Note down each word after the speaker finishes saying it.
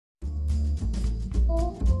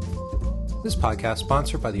This podcast is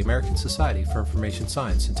sponsored by the American Society for Information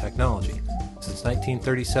Science and Technology. Since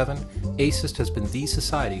 1937, ASIST has been the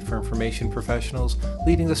society for information professionals,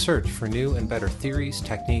 leading the search for new and better theories,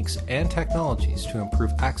 techniques, and technologies to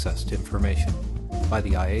improve access to information. By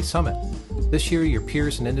the IA Summit. This year, your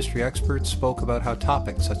peers and industry experts spoke about how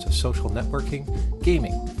topics such as social networking,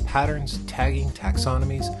 gaming, patterns, tagging,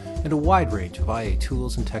 taxonomies, and a wide range of IA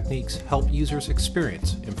tools and techniques help users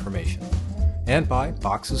experience information. And by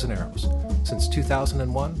Boxes and Arrows. Since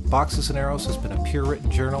 2001, Boxes and Arrows has been a peer-written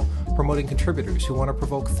journal promoting contributors who want to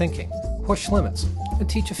provoke thinking, push limits, and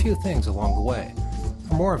teach a few things along the way.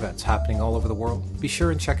 For more events happening all over the world, be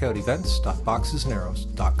sure and check out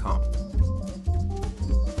events.boxesandarrows.com.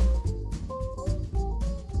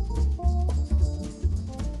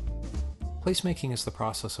 Placemaking is the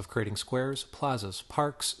process of creating squares, plazas,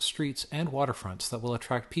 parks, streets, and waterfronts that will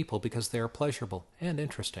attract people because they are pleasurable and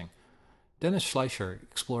interesting. Dennis Schleicher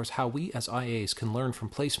explores how we as IAs can learn from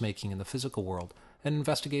placemaking in the physical world and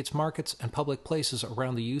investigates markets and public places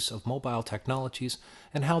around the use of mobile technologies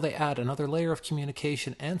and how they add another layer of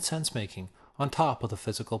communication and sense-making on top of the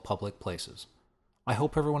physical public places. I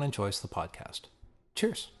hope everyone enjoys the podcast.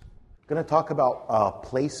 Cheers. I'm going to talk about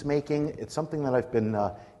placemaking. It's something that I've been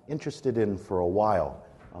interested in for a while.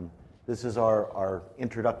 This is our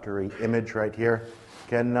introductory image right here.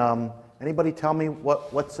 Can anybody tell me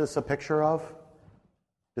what's this a picture of?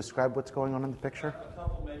 Describe what's going on in the picture. A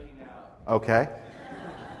couple making out. Okay.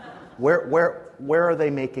 Where are they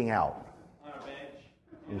making out? On a bench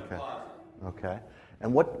in a plaza. Okay.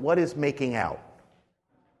 And what is making out?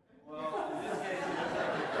 Well, in this case,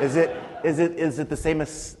 Is it the same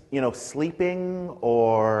as sleeping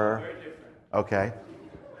or? very different. Okay.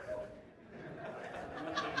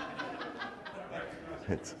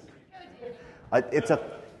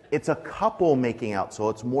 It's a couple making out, so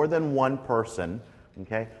it's more than one person.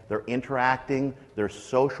 Okay, they're interacting. There's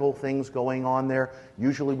social things going on there.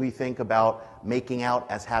 Usually, we think about making out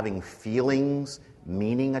as having feelings,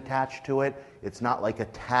 meaning attached to it. It's not like a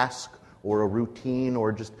task or a routine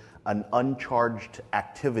or just an uncharged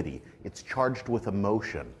activity. It's charged with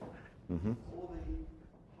emotion. Mm-hmm. All the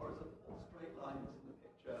horizontal straight lines in the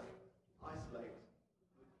picture isolate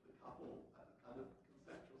the couple at the kind of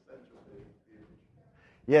conceptual center of the image.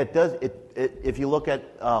 Yeah, it does. If you look at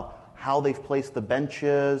how they've placed the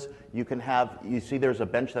benches, you see there's a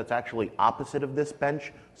bench that's actually opposite of this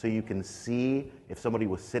bench, so you can see if somebody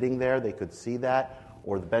was sitting there, they could see that,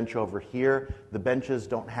 or the bench over here. The benches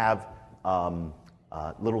don't have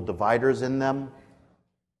little dividers in them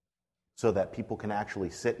so that people can actually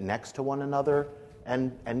sit next to one another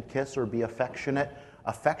and kiss or be affectionate.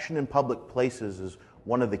 Affection in public places is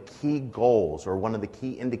one of the key goals or one of the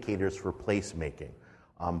key indicators for placemaking.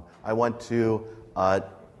 I went to a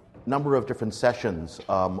number of different sessions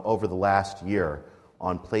over the last year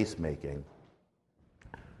on placemaking.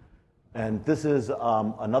 And this is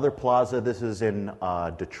another plaza. This is in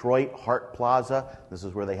Detroit, Hart Plaza. This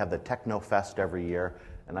is where they have the Techno Fest every year,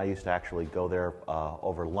 and I used to actually go there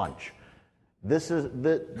over lunch. This is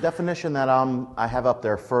the definition that I have up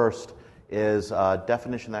there first is a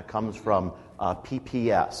definition that comes from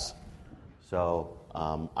PPS. So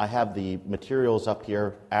I have the materials up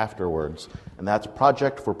here afterwards, and that's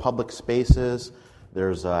Project for Public Spaces.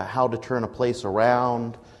 There's How to Turn a Place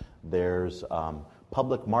Around. There's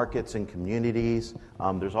Public Markets and Communities.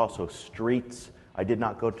 There's also Streets. I did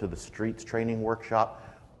not go to the Streets training workshop,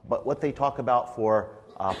 but what they talk about for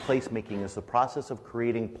placemaking is the process of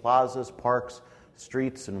creating plazas, parks,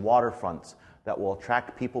 streets, and waterfronts that will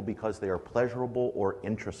attract people because they are pleasurable or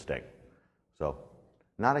interesting. So,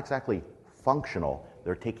 not exactly functional,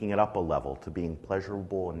 they're taking it up a level to being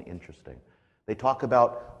pleasurable and interesting. They talk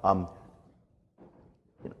about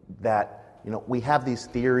that we have these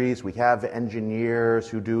theories, we have engineers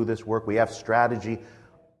who do this work, we have strategy,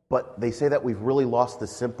 but they say that we've really lost the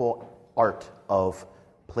simple art of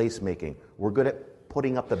placemaking. We're good at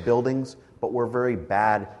putting up the buildings, but we're very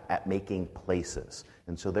bad at making places.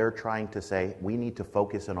 And so they're trying to say we need to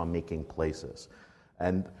focus in on making places.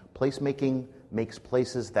 And placemaking makes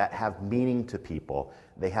places that have meaning to people.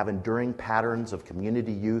 They have enduring patterns of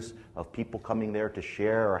community use, of people coming there to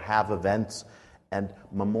share or have events, and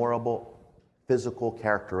memorable physical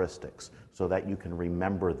characteristics so that you can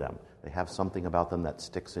remember them. They have something about them that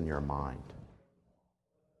sticks in your mind.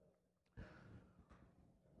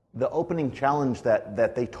 The opening challenge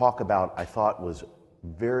that they talk about, I thought, was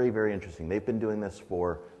very, very interesting. They've been doing this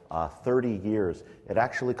for 30 years. It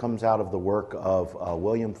actually comes out of the work of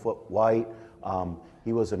William Foote White.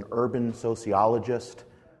 He was an urban sociologist,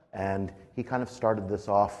 and he kind of started this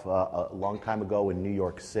off a long time ago in New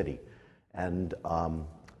York City. And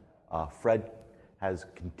Fred has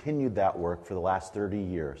continued that work for the last 30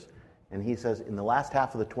 years. And he says, in the last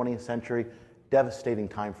half of the 20th century, devastating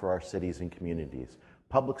time for our cities and communities.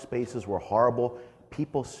 Public spaces were horrible.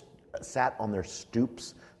 People sat on their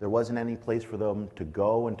stoops. There wasn't any place for them to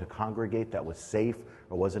go and to congregate that was safe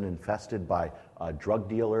or wasn't infested by drug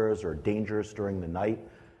dealers or dangers during the night.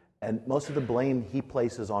 And most of the blame he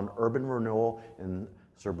places on urban renewal and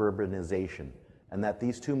suburbanization, and that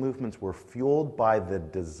these two movements were fueled by the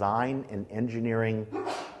design and engineering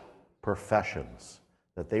professions,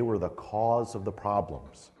 that they were the cause of the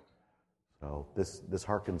problems. So this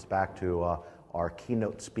harkens back to our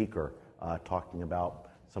keynote speaker talking about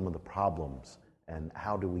some of the problems and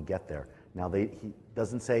how do we get there. Now, he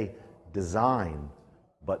doesn't say design,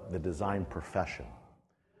 but the design profession.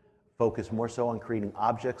 Focus more so on creating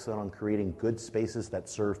objects than on creating good spaces that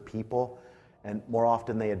serve people. And more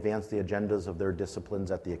often they advance the agendas of their disciplines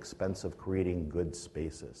at the expense of creating good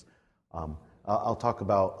spaces.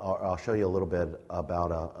 I'll show you a little bit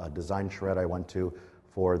about a design shred I went to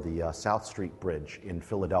for the South Street Bridge in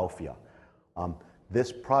Philadelphia.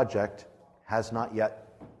 This project has not yet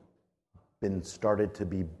been started to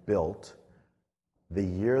be built. The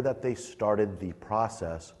year that they started the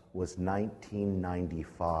process was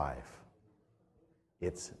 1995.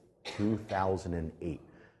 It's 2008.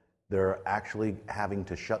 They're actually having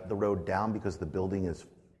to shut the road down because the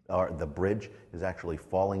bridge is actually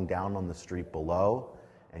falling down on the street below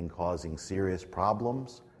and causing serious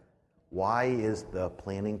problems. Why is the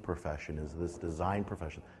planning profession, is this design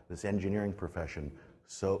profession, this engineering profession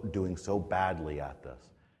doing so badly at this?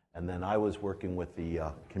 And then I was working with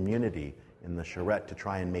the community in the charrette to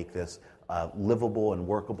try and make this a livable and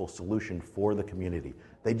workable solution for the community.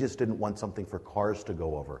 They just didn't want something for cars to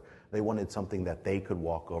go over. They wanted something that they could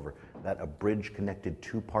walk over, that a bridge connected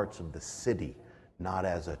two parts of the city, not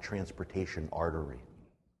as a transportation artery.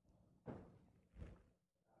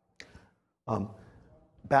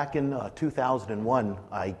 Back in 2001,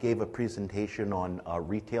 I gave a presentation on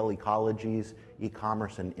retail ecologies,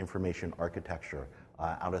 e-commerce, and information architecture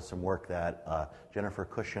out of some work that Jennifer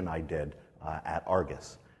Cush and I did at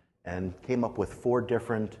Argus, and came up with 4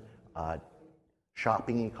 different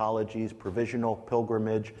shopping ecologies: provisional,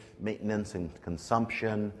 pilgrimage, maintenance, and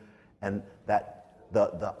consumption. And that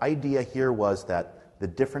the idea here was that the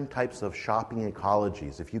different types of shopping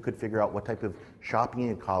ecologies, if you could figure out what type of shopping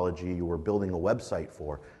ecology you were building a website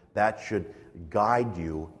for, that should guide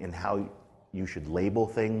you in how you should label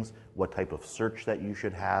things, what type of search that you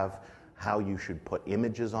should have, how you should put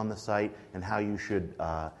images on the site, and how you should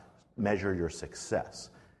measure your success.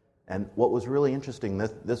 And what was really interesting,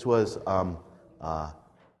 this was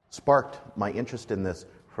sparked my interest in this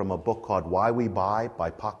from a book called Why We Buy by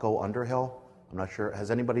Paco Underhill. I'm not sure, has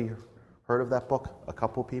anybody heard of that book? A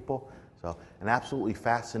couple people? So, an absolutely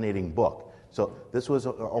fascinating book. So this was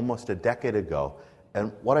almost a decade ago.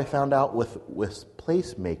 And what I found out with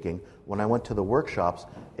placemaking when I went to the workshops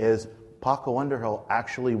is Paco Underhill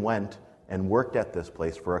actually went and worked at this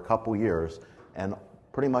place for a couple years, and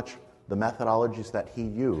pretty much the methodologies that he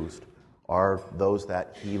used are those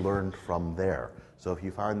that he learned from there. So if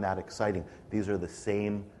you find that exciting, these are the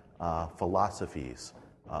same philosophies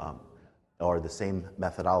or the same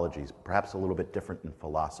methodologies, perhaps a little bit different in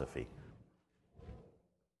philosophy.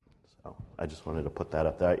 So I just wanted to put that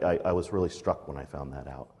up there. I was really struck when I found that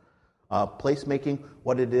out. Placemaking,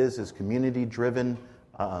 what it is community-driven,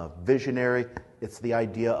 visionary. It's the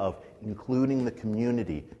idea of including the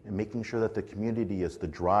community and making sure that the community is the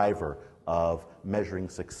driver of measuring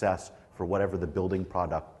success for whatever the building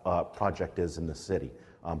project is in the city.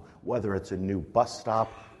 Whether it's a new bus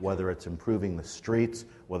stop, whether it's improving the streets,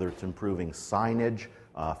 whether it's improving signage.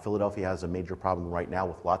 Philadelphia has a major problem right now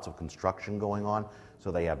with lots of construction going on. So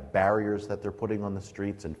they have barriers that they're putting on the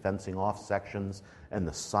streets and fencing off sections, and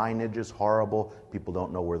the signage is horrible. People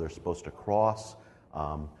don't know where they're supposed to cross,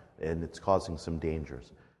 and it's causing some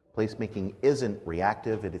dangers. Placemaking isn't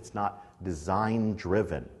reactive, it's not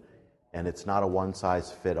design-driven, and it's not a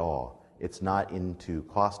one-size-fit-all. It's not into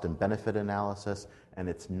cost and benefit analysis, and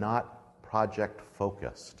it's not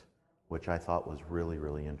project-focused, which I thought was really,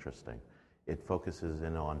 really interesting. It focuses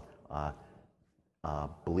in on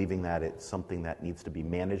believing that it's something that needs to be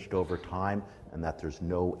managed over time and that there's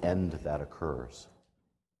no end that occurs.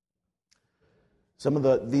 Some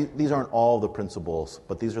of these aren't all the principles,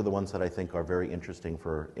 but these are the ones that I think are very interesting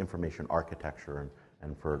for information architecture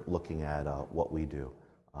and for looking at what we do.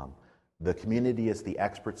 The community is the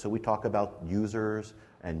expert, so we talk about users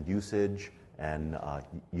and usage and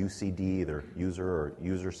UCD, either user or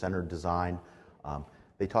user-centered design.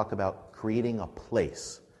 They talk about creating a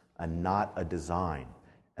place and not a design.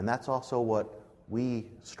 And that's also what we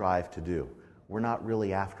strive to do. We're not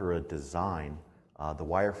really after a design. The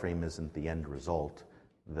wireframe isn't the end result.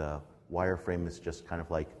 The wireframe is just kind of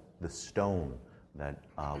like the stone that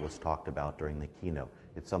was talked about during the keynote.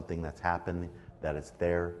 It's something that's happened, that it's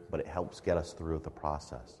there, but it helps get us through the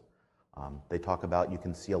process. They talk about you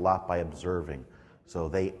can see a lot by observing. So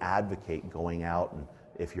they advocate going out, and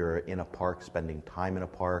if you're in a park, spending time in a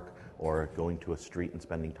park, or going to a street and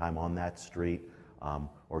spending time on that street,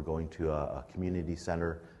 or going to a community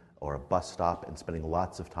center or a bus stop and spending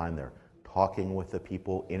lots of time there, talking with the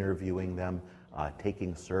people, interviewing them,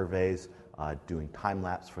 taking surveys, doing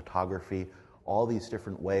time-lapse photography, all these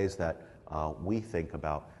different ways that we think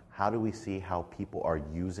about how do we see how people are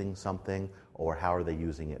using something, or how are they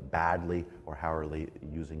using it badly, or how are they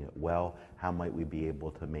using it well, how might we be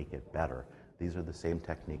able to make it better. These are the same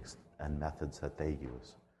techniques and methods that they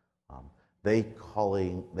use. They call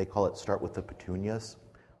it start with the petunias.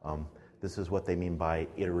 This is what they mean by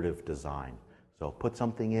iterative design. So put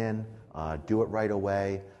something in, do it right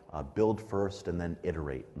away, build first, and then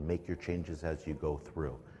iterate. Make your changes as you go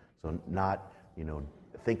through. So not,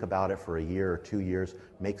 think about it for a year or 2 years,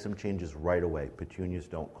 make some changes right away. Petunias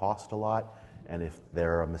don't cost a lot, and if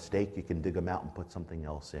they're a mistake, you can dig them out and put something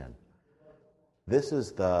else in. This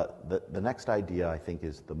is the next idea I think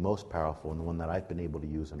is the most powerful, and the one that I've been able to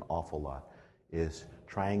use an awful lot, is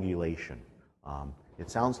triangulation.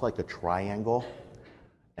 It sounds like a triangle,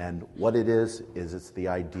 and what it is it's the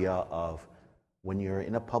idea of when you're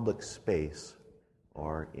in a public space,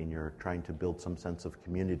 or you're trying to build some sense of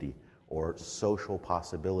community or social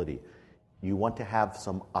possibility, you want to have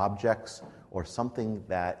some objects or something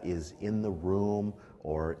that is in the room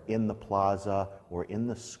or in the plaza or in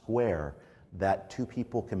the square that two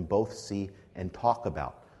people can both see and talk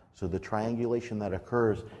about. So the triangulation that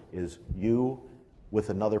occurs is you with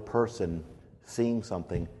another person seeing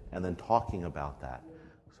something and then talking about that.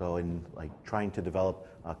 So in trying to develop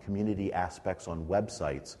community aspects on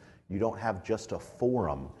websites, you don't have just a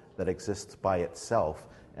forum that exists by itself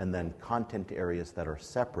and then content areas that are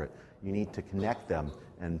separate. You need to connect them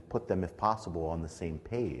and put them, if possible, on the same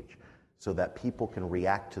page so that people can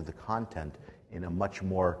react to the content in a much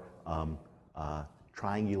more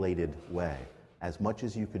triangulated way. As much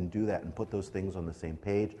as you can do that and put those things on the same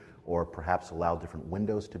page, or perhaps allow different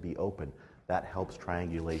windows to be open, that helps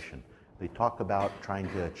triangulation. They talk about trying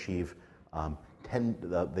to achieve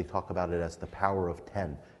 10, they talk about it as the power of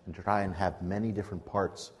 10, and to try and have many different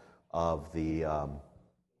parts of the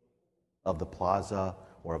plaza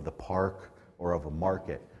or of the park or of a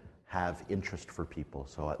market have interest for people.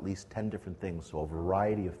 So at least 10 different things, so a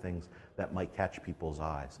variety of things that might catch people's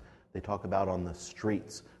eyes. They talk about on the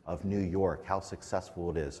streets of New York how successful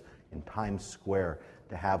it is in Times Square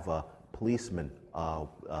to have a policeman,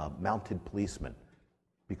 mounted policeman,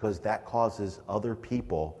 because that causes other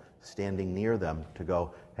people standing near them to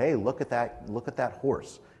go, hey, look at that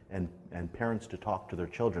horse, and parents to talk to their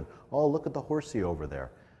children, oh, look at the horsey over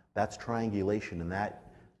there. That's triangulation, and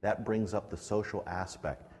that brings up the social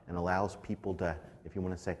aspect and allows people to, if you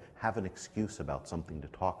want to say, have an excuse about something to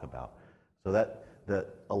talk about. So that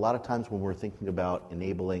a lot of times when we're thinking about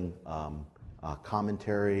enabling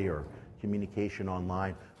commentary or communication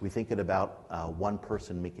online, we think about one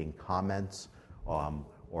person making comments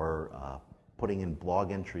or putting in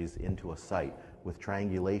blog entries into a site. With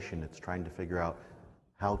triangulation, it's trying to figure out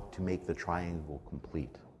how to make the triangle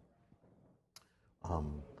complete.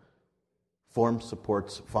 Form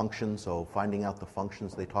supports functions, so finding out the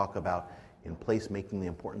functions. They talk about in placemaking the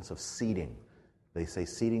importance of seating. They say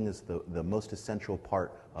seating is the most essential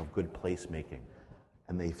part of good placemaking.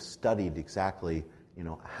 And they've studied exactly,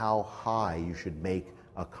 how high you should make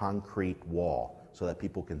a concrete wall so that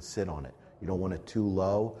people can sit on it. You don't want it too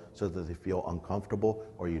low so that they feel uncomfortable,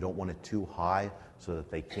 or you don't want it too high so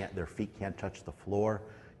that their feet can't touch the floor.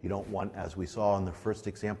 You don't want, as we saw in the first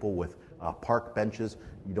example with park benches,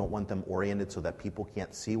 you don't want them oriented so that people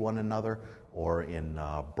can't see one another, or in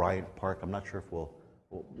Bryant Park, I'm not sure if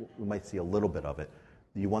we might see a little bit of it.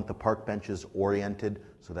 You want the park benches oriented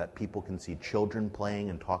so that people can see children playing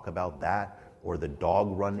and talk about that, or the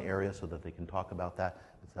dog run area so that they can talk about that.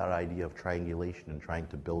 It's that idea of triangulation and trying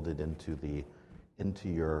to build it into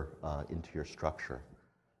your structure.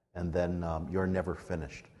 And then you're never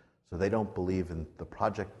finished. So they don't believe in the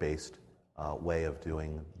project-based way of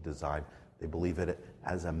doing design. They believe in it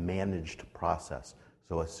as a managed process.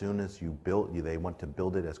 So as soon as you they want to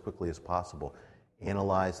build it as quickly as possible.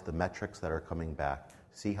 Analyze the metrics that are coming back,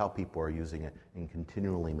 see how people are using it, and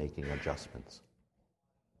continually making adjustments.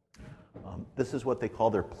 This is what they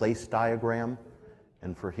call their place diagram.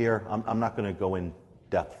 And for here, I'm not going to go in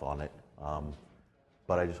depth on it.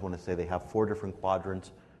 but I just want to say they have 4 different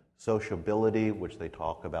quadrants. Sociability, which they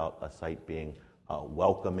talk about a site being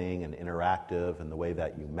welcoming and interactive, and the way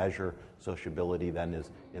that you measure sociability then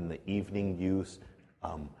is in the evening use.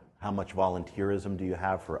 How much volunteerism do you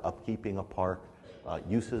have for upkeeping a park?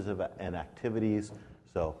 Uses and activities.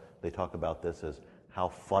 So they talk about this as how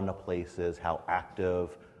fun a place is, how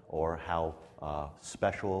active or how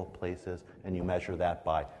special a place is, and you measure that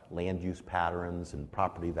by land use patterns and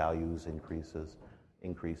property values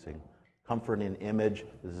increasing. Comfort in image,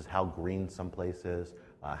 this is how green some place is,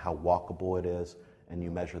 how walkable it is, and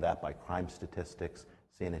you measure that by crime statistics,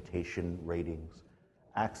 sanitation ratings.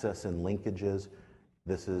 Access and linkages,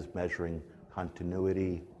 this is measuring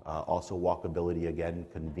continuity, also walkability again,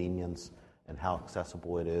 convenience, and how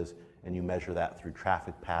accessible it is, and you measure that through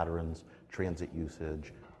traffic patterns, transit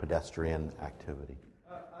usage, pedestrian activity.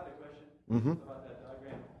 I had a question about that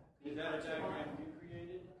diagram. Is that a diagram you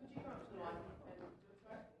created?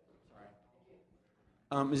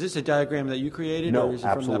 Is this a diagram that you created, No, or is it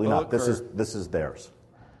absolutely from that not. book? This is theirs.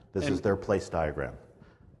 This is their place diagram.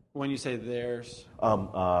 When you say theirs,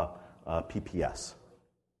 PPS.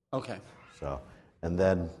 okay. So, and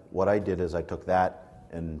then what I did is I took that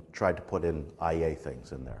and tried to put in IA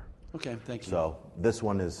things in there. Okay, thank you. So this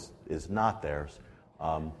one is not theirs.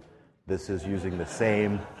 This is using the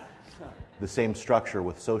same structure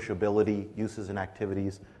with sociability, uses and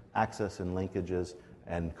activities, access and linkages,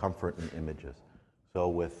 and comfort and images. So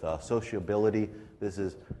with sociability, this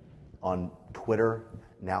is on Twitter,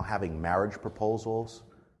 now having marriage proposals,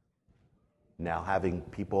 now having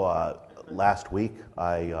people, last week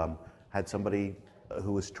I had somebody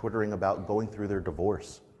who was twittering about going through their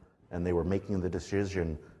divorce, and they were making the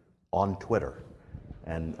decision on Twitter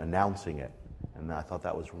and announcing it. And I thought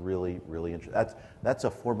that was really, really interesting. That's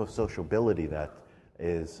a form of sociability that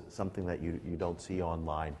is something that you don't see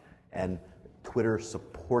online. And Twitter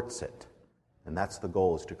supports it. And that's the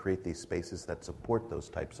goal, is to create these spaces that support those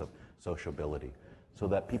types of sociability so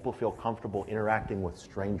that people feel comfortable interacting with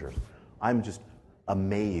strangers. I'm just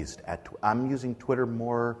amazed I'm using Twitter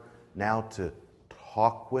more now to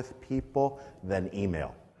talk with people than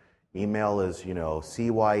email. Email is,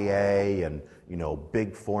 CYA and,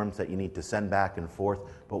 big forms that you need to send back and forth.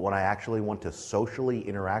 But when I actually want to socially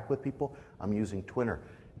interact with people, I'm using Twitter.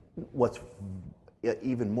 What's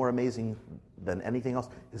even more amazing than anything else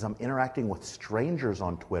is I'm interacting with strangers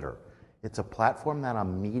on Twitter. It's a platform that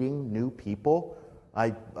I'm meeting new people.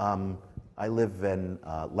 I live in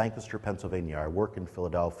Lancaster, Pennsylvania. I work in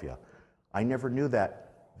Philadelphia. I never knew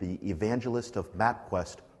that the evangelist of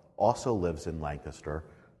MapQuest also lives in Lancaster,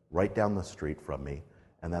 right down the street from me,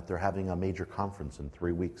 and that they're having a major conference in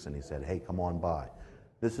 3 weeks, and he said, hey, come on by.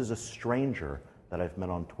 This is a stranger that I've met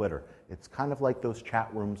on Twitter. It's kind of like those chat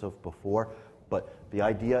rooms of before, but the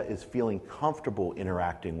idea is feeling comfortable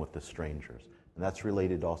interacting with the strangers, and that's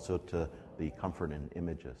related also to the comfort in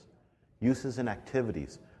images. Uses and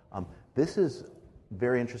activities. This is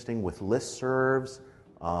very interesting with listservs,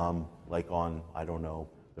 like on, I don't know,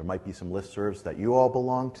 there might be some listservs that you all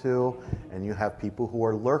belong to, and you have people who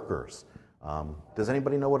are lurkers. Does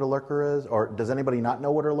anybody know what a lurker is? Or does anybody not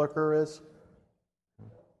know what a lurker is?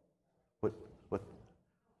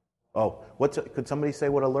 Could somebody say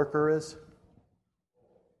what a lurker is?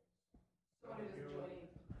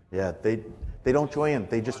 Yeah, they don't join in.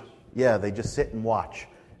 They just sit and watch,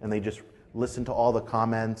 and they just listen to all the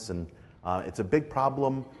comments, and it's a big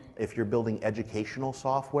problem if you're building educational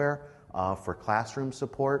software for classroom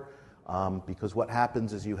support, because what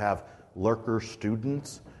happens is you have lurker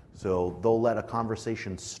students, so they'll let a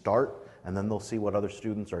conversation start, and then they'll see what other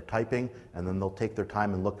students are typing, and then they'll take their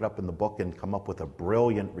time and look it up in the book and come up with a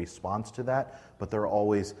brilliant response to that, but they're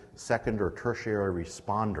always second or tertiary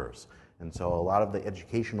responders. And so a lot of the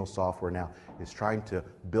educational software now is trying to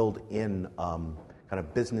build in kind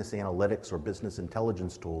of business analytics or business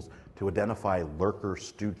intelligence tools to identify lurker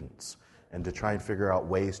students and to try and figure out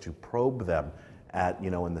ways to probe them at,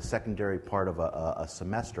 in the secondary part of a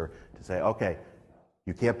semester to say, okay,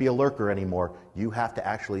 you can't be a lurker anymore. You have to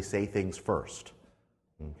actually say things first.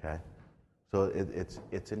 Okay? So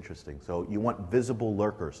it's interesting. So you want visible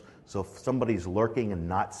lurkers. So if somebody's lurking and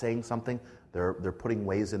not saying something, they're putting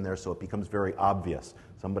ways in there so it becomes very obvious.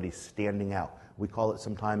 Somebody's standing out. We call it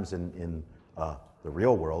sometimes in the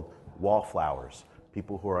real world, wallflowers,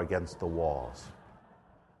 people who are against the walls.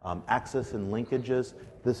 Access and linkages,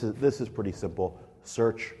 this is pretty simple.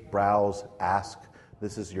 Search, browse, ask.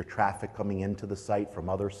 This is your traffic coming into the site from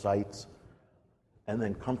other sites. And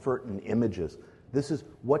then comfort and images. This is,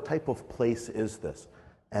 what type of place is this?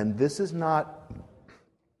 And this is not,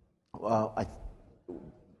 we'll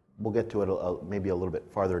get to it maybe a little bit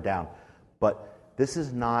farther down, but This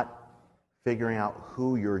is not figuring out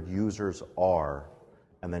who your users are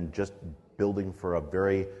and then just building for a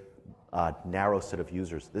very narrow set of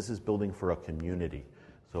users. This is building for a community.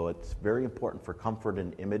 So it's very important for comfort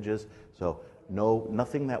in images. So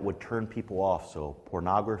nothing that would turn people off. So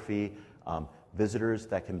pornography, visitors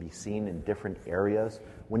that can be seen in different areas.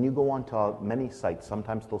 When you go onto many sites,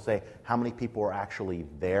 sometimes they'll say how many people are actually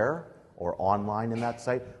there or online in that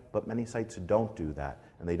site, but many sites don't do that,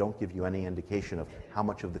 and they don't give you any indication of how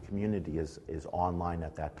much of the community is online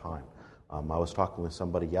at that time. I was talking with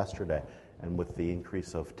somebody yesterday, and with the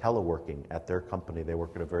increase of teleworking at their company, they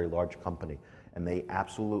work at a very large company, and they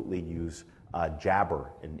absolutely use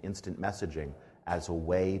Jabber and instant messaging as a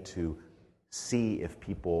way to see if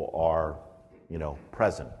people are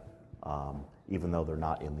present, even though they're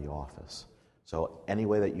not in the office. So any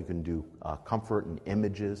way that you can do comfort and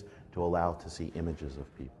images to allow to see images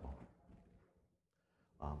of people.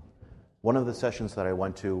 One of the sessions that I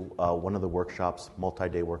went to, one of the workshops,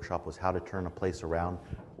 multi-day workshop, was how to turn a place around.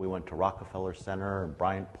 We went to Rockefeller Center,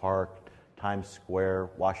 Bryant Park, Times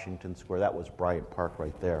Square, Washington Square. That was Bryant Park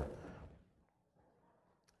right there.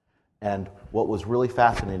 And what was really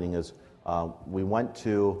fascinating is we went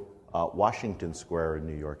to Washington Square in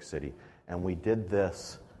New York City, and we did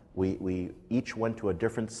this. We each went to a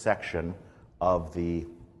different section of the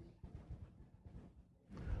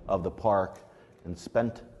park and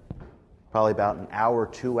spent probably about an hour,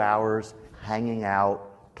 2 hours hanging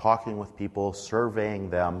out, talking with people, surveying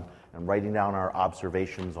them, and writing down our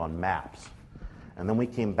observations on maps. And then we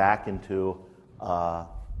came back into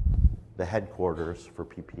the headquarters for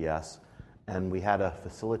PPS, and we had a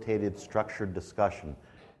facilitated, structured discussion.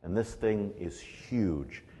 And this thing is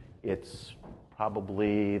huge. It's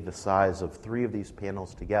probably the size of 3 of these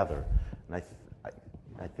panels together. And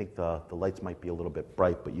I think the lights might be a little bit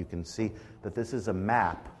bright, but you can see that this is a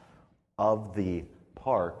map of the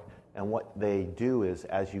park. And what they do is,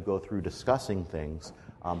 as you go through discussing things,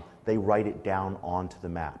 they write it down onto the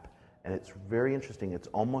map. And it's very interesting. It's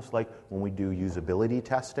almost like when we do usability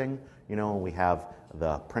testing, we have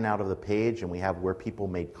the printout of the page and we have where people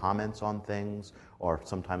made comments on things, or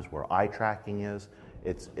sometimes where eye tracking is.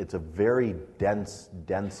 It's a very dense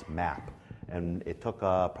map. And it took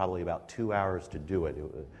probably about 2 hours to do it.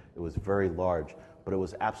 It was very large, but it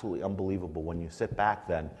was absolutely unbelievable when you sit back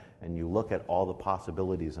then and you look at all the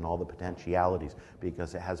possibilities and all the potentialities,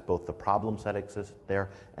 because it has both the problems that exist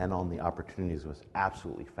there and on the opportunities. It was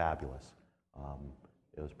absolutely fabulous.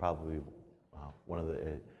 It was probably one of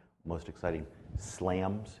the most exciting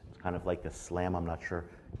slams. It's kind of like a slam. I'm not sure.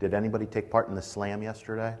 Did anybody take part in the slam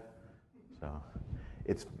yesterday? So,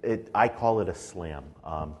 I call it a slam.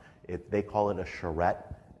 They call it a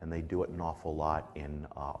charrette, and they do it an awful lot in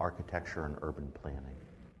architecture and urban planning.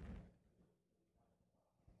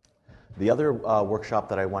 The other workshop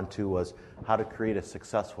that I went to was how to create a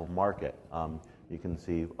successful market. You can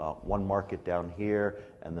see one market down here,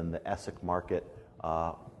 and then the Essex market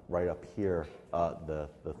right up here, the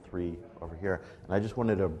 3 over here. And I just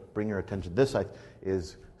wanted to bring your attention. This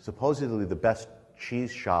is supposedly the best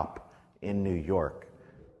cheese shop in New York.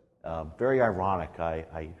 Very ironic.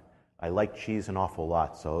 I like cheese an awful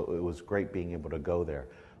lot, so it was great being able to go there.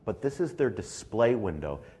 But this is their display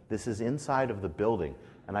window. This is inside of the building.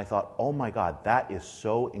 And I thought, oh my God, that is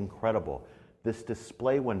so incredible. This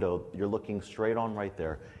display window, you're looking straight on right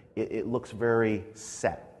there. It looks very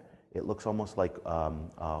set. It looks almost like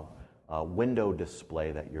a window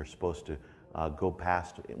display that you're supposed to go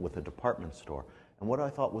past with a department store. And what I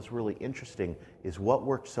thought was really interesting is what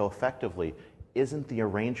worked so effectively isn't the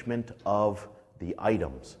arrangement of the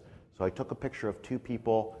items. So I took a picture of 2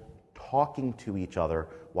 people talking to each other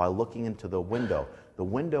while looking into the window. The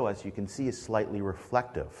window, as you can see, is slightly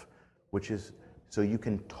reflective, which is so you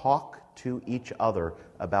can talk to each other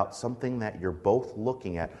about something that you're both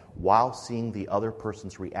looking at while seeing the other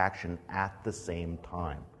person's reaction at the same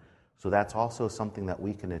time. So that's also something that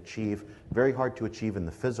we can achieve, very hard to achieve in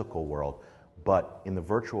the physical world, but in the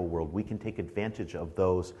virtual world, we can take advantage of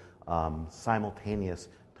those simultaneous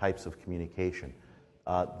types of communication.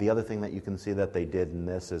 The other thing that you can see that they did in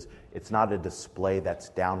this is it's not a display that's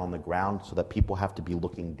down on the ground so that people have to be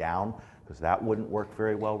looking down, because that wouldn't work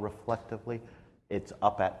very well reflectively. It's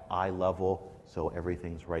up at eye level, so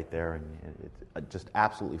everything's right there, and it's just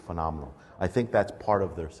absolutely phenomenal. I think that's part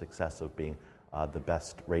of their success of being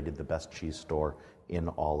rated the best cheese store in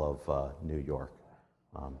all of New York.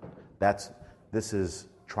 This is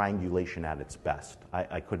triangulation at its best.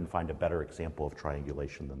 I couldn't find a better example of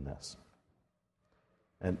triangulation than this.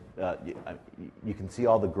 And you can see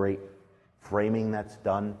all the great framing that's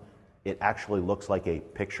done. It actually looks like a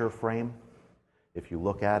picture frame. If you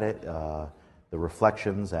look at it, the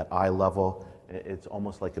reflections at eye level. It's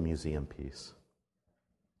almost like a museum piece.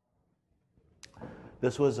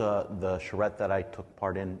 This was the charrette that I took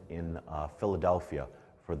part in Philadelphia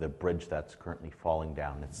for the bridge that's currently falling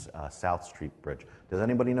down. It's South Street Bridge. Does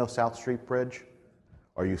anybody know South Street Bridge?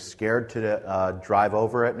 Are you scared to drive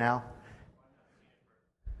over it now?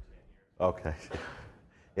 Okay.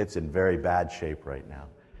 It's in very bad shape right now.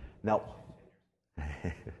 Now,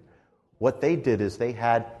 what they did is they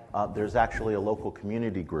had, there's actually a local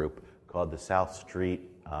community group called the South Street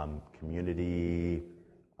Community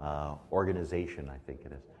Organization, I think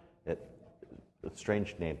it is. It's a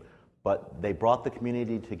strange name. But they brought the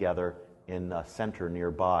community together in a center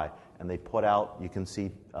nearby, and they put out, you can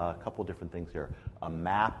see a couple different things here, a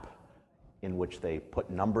map in which they put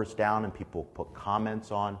numbers down and people put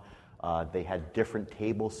comments on. They had different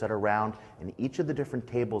tables set around, and each of the different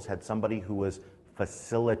tables had somebody who was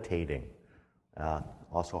facilitating.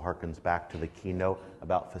 Also harkens back to the keynote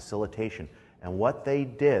about facilitation. And what they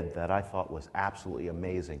did that I thought was absolutely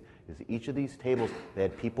amazing is each of these tables, they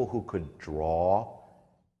had people who could draw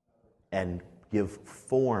and give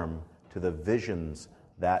form to the visions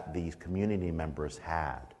that these community members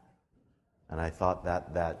had. And I thought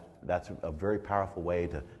that's a very powerful way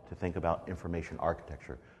to think about information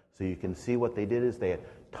architecture. So you can see what they did is they had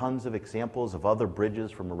tons of examples of other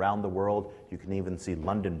bridges from around the world. You can even see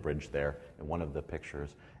London Bridge there in one of the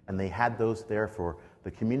pictures. And they had those there for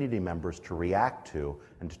the community members to react to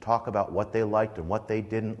and to talk about what they liked and what they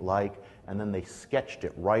didn't like. And then they sketched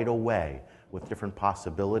it right away with different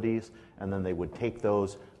possibilities. And then they would take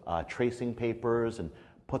those tracing papers and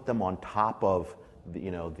put them on top of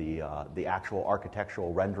the actual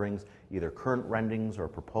architectural renderings, either current renderings or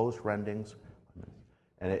proposed renderings.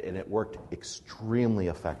 And it worked extremely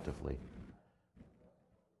effectively.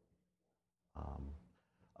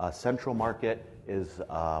 Central Market is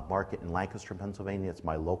a market in Lancaster, Pennsylvania. It's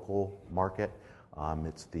my local market.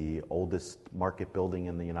 It's the oldest market building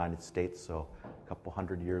in the United States, so a couple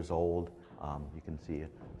hundred years old. You can see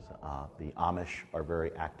the Amish are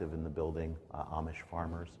very active in the building, Amish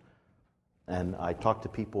farmers. And I talked to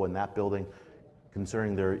people in that building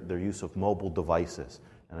concerning their use of mobile devices.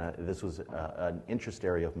 And this was an interest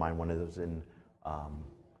area of mine when I was in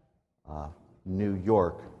New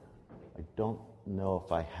York. I don't know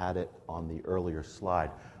if I had it on the earlier slide,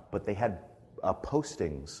 but they had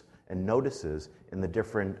postings and notices in the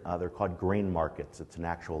different, they're called grain markets. It's an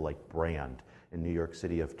actual brand in New York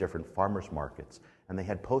City of different farmers markets. And they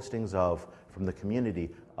had postings from the community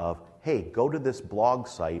of, hey, go to this blog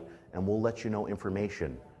site and we'll let you know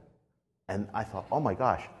information. And I thought, oh my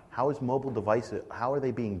gosh, how is mobile devices, how are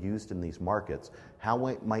they being used in these markets? How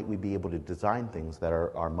might we be able to design things that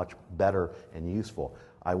are much better and useful?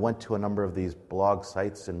 I went to a number of these blog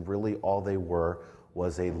sites, and really all they were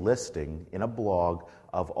was a listing in a blog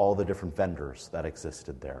of all the different vendors that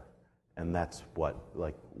existed there. And that's what,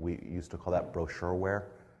 we used to call that brochureware.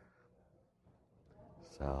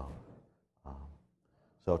 So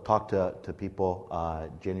talk to people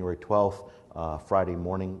January 12th, Friday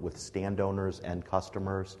morning, with stand owners and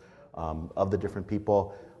customers of the different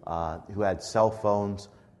people who had cell phones.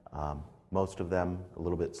 Most of them, a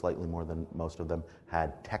little bit slightly more than most of them,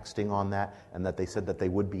 had texting on that, and that they said that they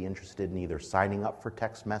would be interested in either signing up for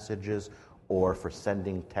text messages or for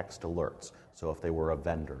sending text alerts, so if they were a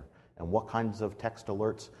vendor. And what kinds of text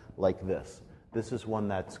alerts? Like this. This is one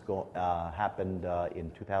that's happened in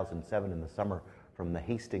 2007 in the summer from the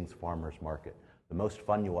Hastings Farmers Market. The most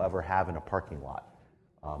fun you'll ever have in a parking lot.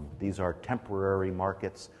 These are temporary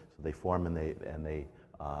markets, so they form and they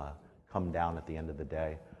come down at the end of the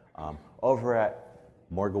day. Over at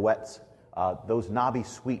Morgowetz, those Nobby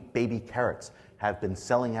Sweet baby carrots have been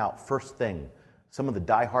selling out first thing. Some of the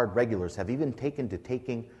die-hard regulars have even taken to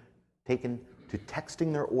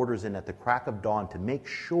texting their orders in at the crack of dawn to make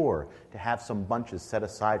sure to have some bunches set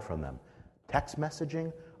aside from them. Text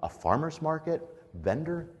messaging, a farmer's market,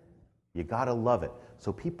 vendor, you gotta love it.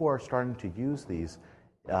 So people are starting to use these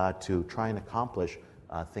to try and accomplish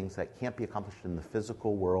things that can't be accomplished in the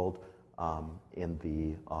physical world, in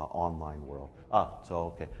the online world.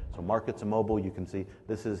 So markets and mobile, you can see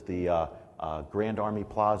this is the Grand Army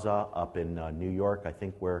Plaza up in New York. I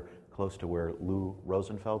think we're close to where Lou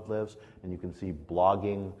Rosenfeld lives, and you can see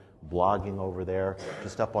blogging over there,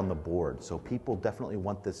 just up on the board. So people definitely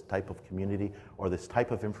want this type of community or this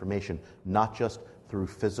type of information, not just through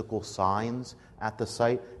physical signs at the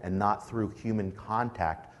site and not through human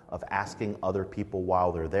contact of asking other people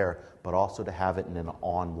while they're there, but also to have it in an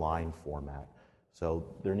online format. So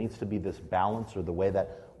there needs to be this balance, or the way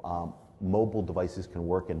that mobile devices can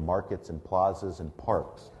work in markets and plazas and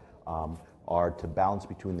parks, are to balance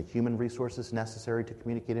between the human resources necessary to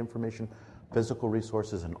communicate information, physical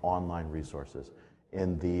resources, and online resources.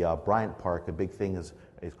 In the Bryant Park, a big thing is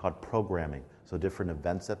called programming, so different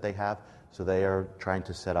events that they have. So they are trying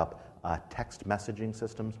to set up text messaging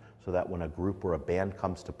systems so that when a group or a band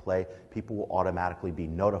comes to play, people will automatically be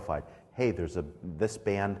notified. Hey, there's this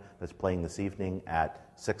band that's playing this evening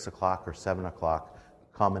at 6 o'clock or 7 o'clock.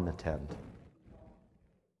 Come and attend.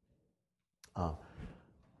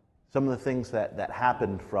 Some of the things that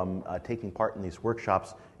happened from taking part in these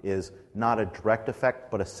workshops is not a direct effect,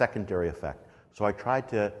 but a secondary effect. So I tried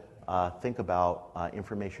to think about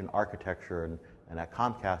information architecture, and at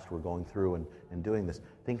Comcast we're going through and doing this.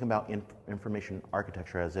 Think about information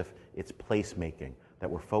architecture as if it's placemaking, that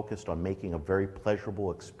we're focused on making a very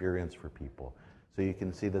pleasurable experience for people. So you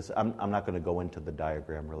can see this, I'm not going to go into the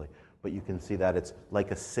diagram really, but you can see that it's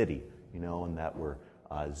like a city, and that we're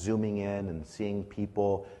zooming in and seeing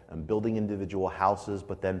people and building individual houses,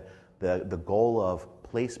 but then the goal of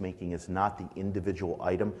placemaking is not the individual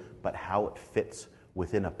item, but how it fits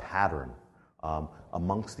within a pattern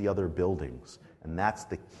amongst the other buildings. And that's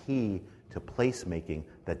the key to placemaking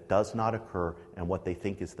that does not occur, and what they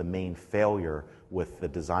think is the main failure with the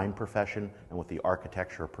design profession and with the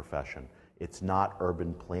architecture profession. It's not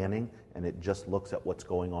urban planning, and it just looks at what's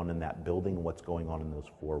going on in that building and what's going on in those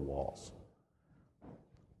four walls.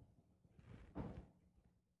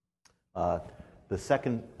 The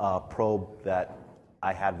second probe that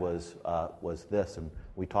I had was this, and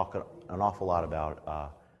we talk an awful lot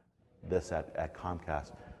about this at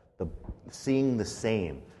Comcast. Seeing the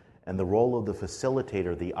same, and the role of the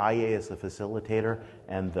facilitator, the IA as the facilitator,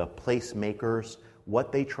 and the placemakers.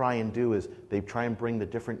 What they try and do is they try and bring the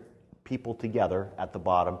different people together at the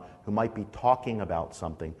bottom who might be talking about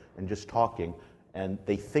something and just talking, and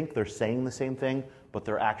they think they're saying the same thing, but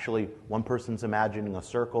they're actually, one person's imagining a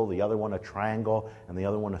circle, the other one a triangle, and the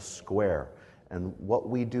other one a square. And what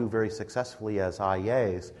we do very successfully as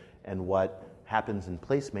IAs, and what happens in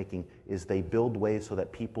placemaking, is they build ways so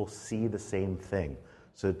that people see the same thing.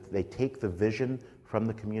 So they take the vision from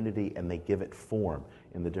the community and they give it form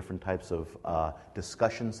in the different types of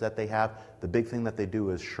discussions that they have. The big thing that they do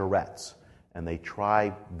is charrettes. And they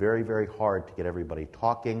try very, very hard to get everybody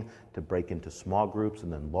talking, to break into small groups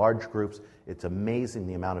and then large groups. It's amazing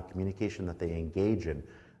the amount of communication that they engage in,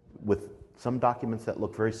 with some documents that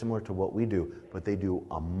look very similar to what we do, but they do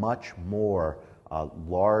a much more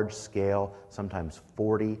large scale, sometimes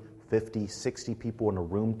 40, 50, 60 people in a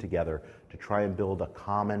room together to try and build a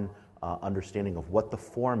common understanding of what the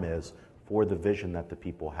form is for the vision that the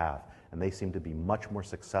people have. And they seem to be much more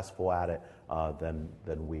successful at it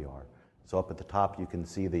than we are. So up at the top, you can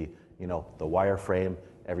see the wireframe.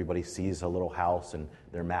 Everybody sees a little house and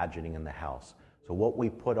they're imagining in the house. So what we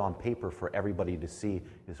put on paper for everybody to see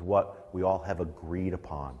is what we all have agreed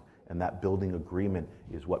upon. And that building agreement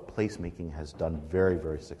is what placemaking has done very,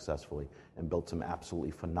 very successfully and built some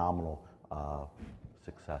absolutely phenomenal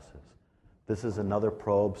successes. This is another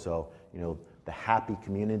probe, so the happy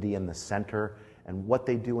community in the center. And what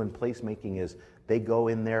they do in placemaking is they go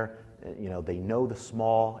in there, they know the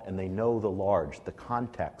small and they know the large, the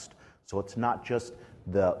context. So it's not just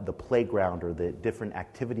the playground or the different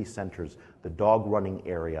activity centers, the dog running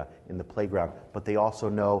area in the playground, but they also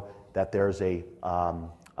know that there's a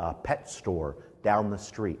pet store down the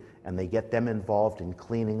street, and they get them involved in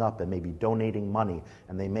cleaning up and maybe donating money,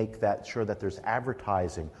 and they make that sure that there's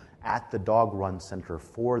advertising at the dog run center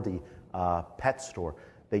for the pet store.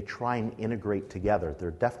 They try and integrate together. They're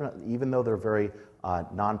definitely, even though they're very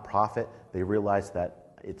nonprofit, they realize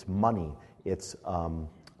that it's money, it's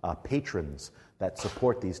patrons that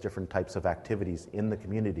support these different types of activities in the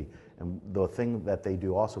community. And the thing that they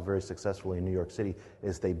do also very successfully in New York City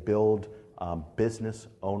is they build business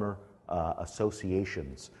owner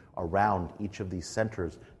associations around each of these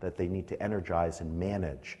centers that they need to energize and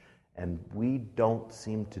manage. And we don't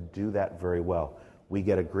seem to do that very well. We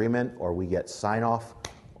get agreement or we get sign-off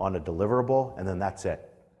on a deliverable, and then that's it.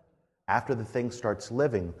 After the thing starts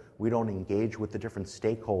living, we don't engage with the different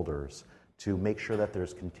stakeholders to make sure that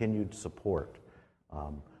there's continued support.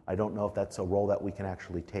 I don't know if that's a role that we can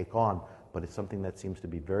actually take on, but it's something that seems to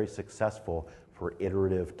be very successful for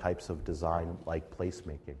iterative types of design like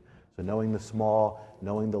placemaking. So knowing the small,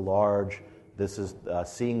 knowing the large, this is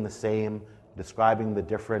seeing the same, describing the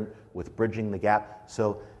different with bridging the gap.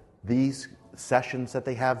 So these sessions that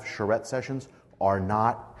they have, charrette sessions, are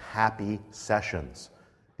not happy sessions.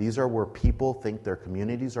 These are where people think their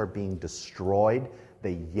communities are being destroyed.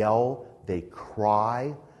 They yell, they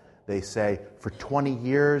cry, They say, for 20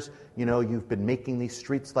 years, you've been making these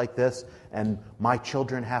streets like this, and my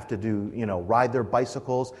children have to ride their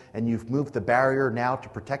bicycles, and you've moved the barrier now to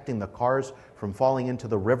protecting the cars from falling into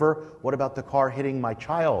the river. What about the car hitting my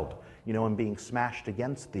child, and being smashed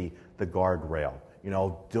against the guardrail?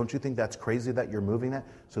 Don't you think that's crazy that you're moving that?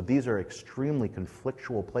 So these are extremely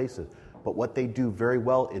conflictual places. But what they do very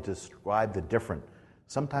well is describe the different.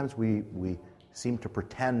 Sometimes we seem to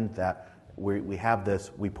pretend that we have this,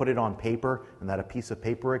 we put it on paper, and that a piece of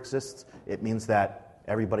paper exists. It means that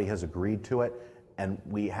everybody has agreed to it, and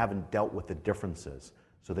we haven't dealt with the differences.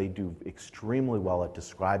 So they do extremely well at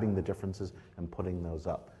describing the differences and putting those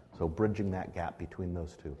up. So bridging that gap between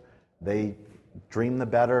those two. They dream the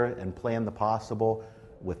better and plan the possible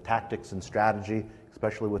with tactics and strategy,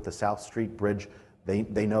 especially with the South Street Bridge.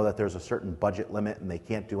 They know that there's a certain budget limit and they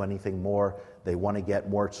can't do anything more. They want to get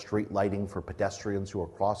more street lighting for pedestrians who are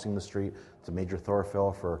crossing the street. It's a major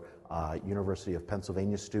thoroughfare for University of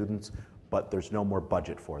Pennsylvania students, but there's no more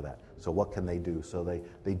budget for that. So what can they do? So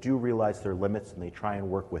they do realize their limits and they try and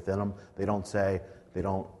work within them. They don't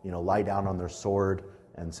lie down on their sword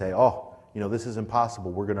and say, this is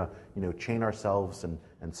impossible. We're going to chain ourselves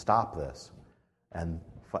and stop this. And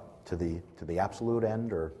to the absolute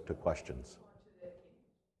end or to questions?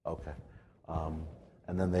 Okay.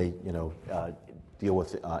 And then they, deal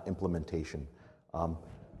with implementation.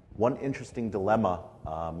 One interesting dilemma,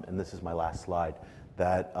 and this is my last slide,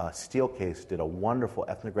 that Steelcase did a wonderful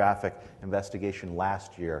ethnographic investigation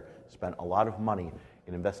last year, spent a lot of money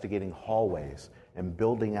in investigating hallways and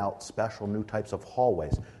building out special new types of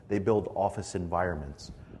hallways. They build office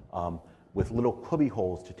environments with little cubby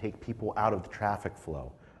holes to take people out of the traffic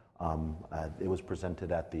flow. It was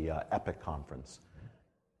presented at the EPIC conference.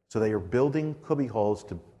 So they are building cubby holes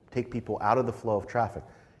to take people out of the flow of traffic.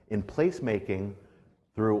 In placemaking,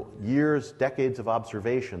 through years, decades of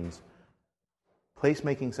observations,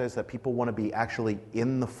 placemaking says that people want to be actually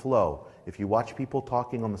in the flow. If you watch people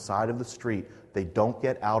talking on the side of the street, they don't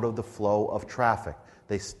get out of the flow of traffic.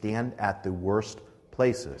 They stand at the worst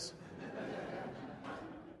places.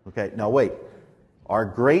 Okay, now wait. Our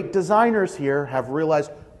great designers here have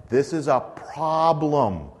realized this is a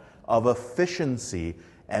problem of efficiency,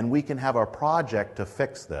 and we can have a project to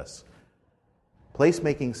fix this.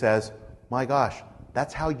 Placemaking says, my gosh,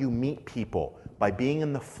 that's how you meet people, by being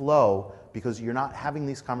in the flow, because you're not having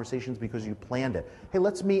these conversations because you planned it. Hey,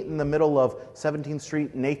 let's meet in the middle of 17th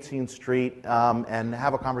Street and 18th Street and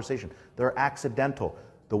have a conversation. They're accidental.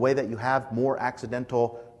 The way that you have more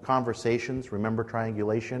accidental conversations, remember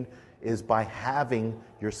triangulation, is by having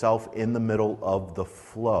yourself in the middle of the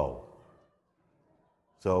flow.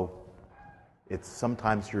 So it's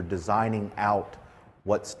sometimes you're designing out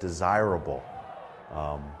what's desirable,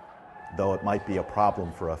 though it might be a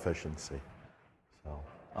problem for efficiency.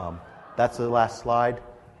 So that's the last slide.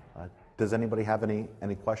 Does anybody have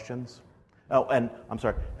any questions? Oh, and I'm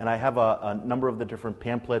sorry, and I have a number of the different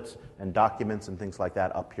pamphlets and documents and things like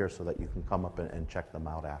that up here so that you can come up and check them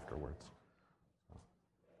out afterwards.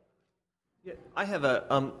 Yeah, I have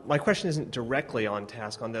my question isn't directly on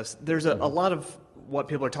task on this. There's a lot of what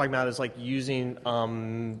people are talking about is like using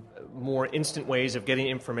more instant ways of getting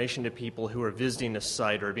information to people who are visiting a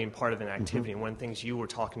site or being part of an activity. And one of the things you were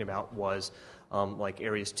talking about was like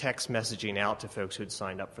areas text messaging out to folks who had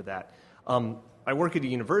signed up for that. I work at a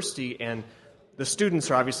university, and the students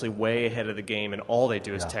are obviously way ahead of the game, and all they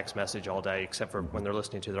do is text message all day, except for when they're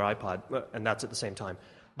listening to their iPod, and that's at the same time.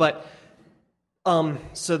 But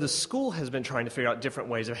so the school has been trying to figure out different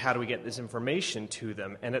ways of how do we get this information to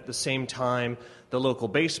them, and at the same time, the local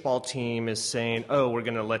baseball team is saying, "Oh, we're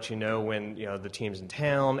going to let you know when the team's in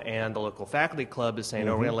town," and the local faculty club is saying,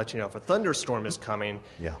 "Oh, we're going to let you know if a thunderstorm is coming."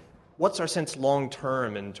 Yeah. What's our sense long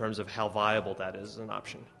term in terms of how viable that is as an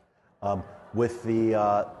option? With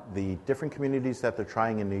the different communities that they're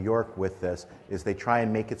trying in New York with this, is they try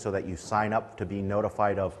and make it so that you sign up to be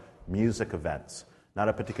notified of music events. Not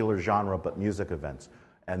a particular genre, but music events.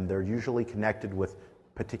 And they're usually connected with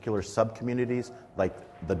particular sub-communities, like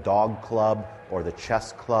the dog club or the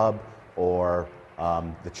chess club or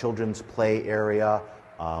the children's play area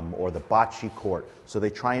or the bocce court. So they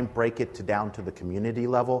try and break it down to the community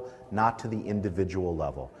level, not to the individual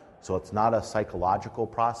level. So it's not a psychological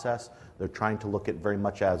process. They're trying to look at very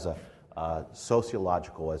much as a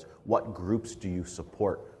sociological, as what groups do you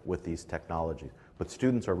support with these technologies. But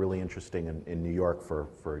students are really interesting in New York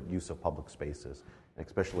for use of public spaces,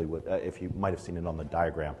 especially with, if you might have seen it on the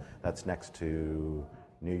diagram, that's next to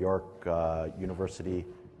New York University,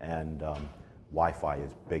 and Wi-Fi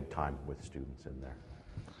is big time with students in there.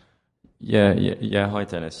 Yeah. Hi,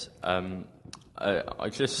 Dennis. I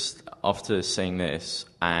just, after seeing this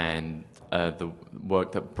and the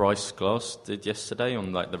work that Bryce Glass did yesterday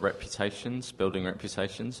on like the reputations, building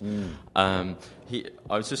reputations, I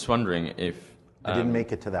was just wondering if I didn't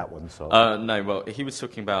make it to that one, so no. Well, he was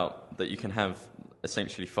talking about that you can have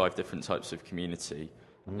essentially 5 different types of community,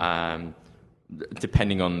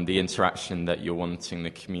 depending on the interaction that you're wanting the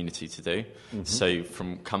community to do. So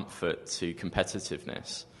from comfort to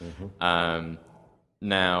competitiveness.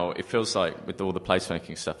 Now, it feels like with all the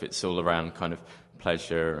placemaking stuff, it's all around kind of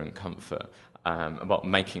pleasure and comfort, about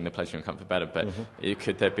making the pleasure and comfort better. But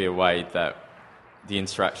could there be a way that the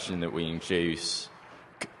interaction that we induce,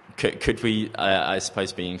 could we, I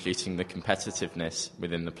suppose, be inducing the competitiveness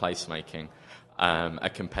within the placemaking, a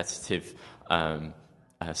competitive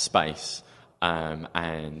space?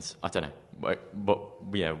 And I don't know,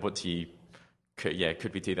 what do you,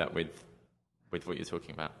 could we do that with what you're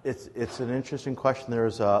talking about? it's an interesting question.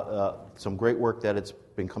 There's some great work that it's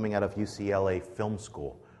been coming out of UCLA Film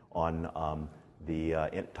School on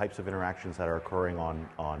the types of interactions that are occurring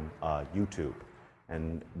on YouTube,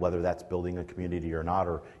 and whether that's building a community or not,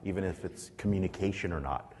 or even if it's communication or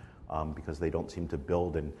not, because they don't seem to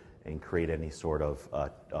build and create any sort of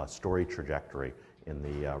story trajectory in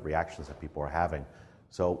the reactions that people are having.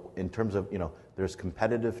 So in terms of, there's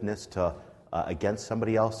competitiveness to against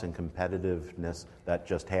somebody else, and competitiveness that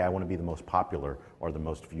just, hey, I want to be the most popular or the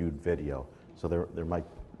most viewed video. So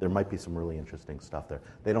there might be some really interesting stuff there.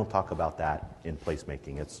 They don't talk about that in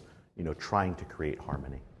placemaking. It's trying to create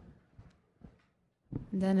harmony.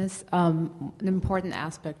 Dennis, an important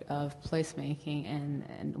aspect of placemaking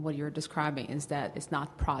and what you're describing is that it's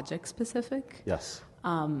not project specific. Yes.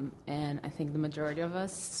 And I think the majority of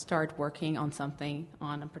us start working on something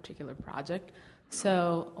on a particular project.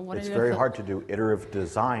 So it's very hard to do iterative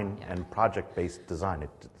design and project-based design.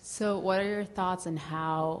 So what are your thoughts on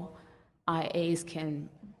how IAs can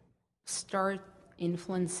start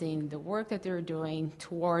influencing the work that they're doing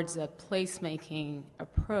towards a placemaking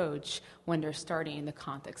approach when they're starting in the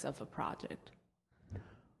context of a project?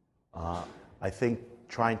 I think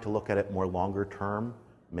trying to look at it more longer term,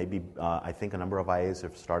 maybe I think a number of IAs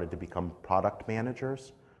have started to become product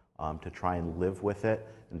managers, to try and live with it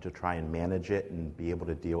and to try and manage it and be able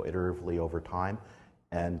to deal iteratively over time,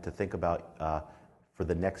 and to think about for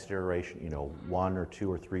the next iteration, 1 or 2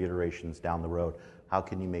 or 3 iterations down the road, how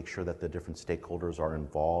can you make sure that the different stakeholders are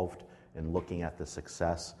involved in looking at the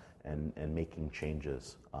success and making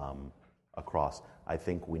changes across. I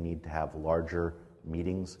think we need to have larger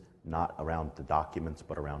meetings, not around the documents,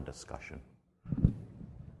 but around discussion.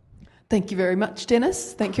 Thank you very much,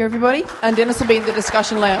 Dennis. Thank you, everybody. And Dennis will be in the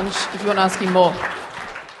discussion lounge if you want to ask him more.